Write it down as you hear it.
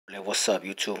What's up,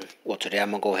 YouTube? Well, today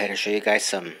I'm gonna go ahead and show you guys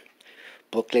some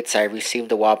booklets I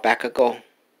received a while back ago.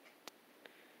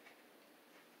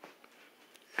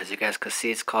 As you guys can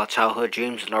see, it's called Childhood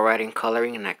Dreams, Lowriding,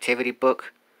 Coloring, and Activity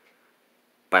Book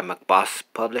by McBoss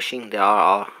Publishing. They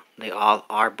all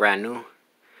are brand new.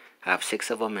 I have 6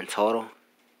 of them in total.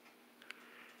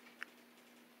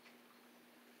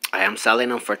 I am selling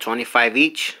them for $25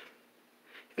 each.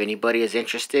 If anybody is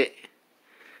interested,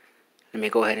 let me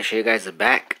go ahead and show you guys the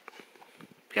back.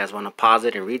 If you guys want to pause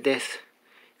it and read this,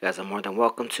 you guys are more than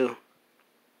welcome to.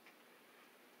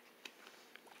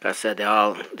 Like I said, they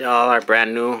all are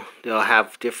brand new. They all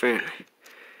have different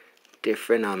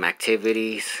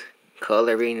activities,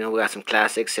 coloring. You know, we got some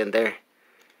classics in there.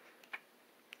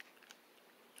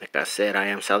 Like I said, I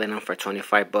am selling them for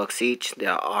 $25 each. They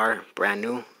are brand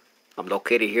new. I'm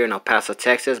located here in El Paso,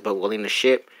 Texas, but willing to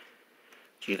ship.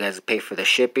 You guys pay for the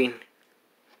shipping.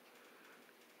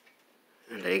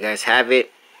 And there you guys have it.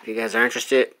 If you guys are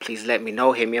interested, please let me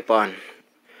know. Hit me up on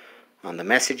the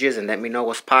messages and let me know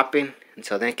what's popping.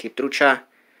 Until then, keep trucha.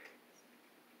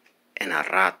 En a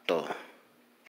rato.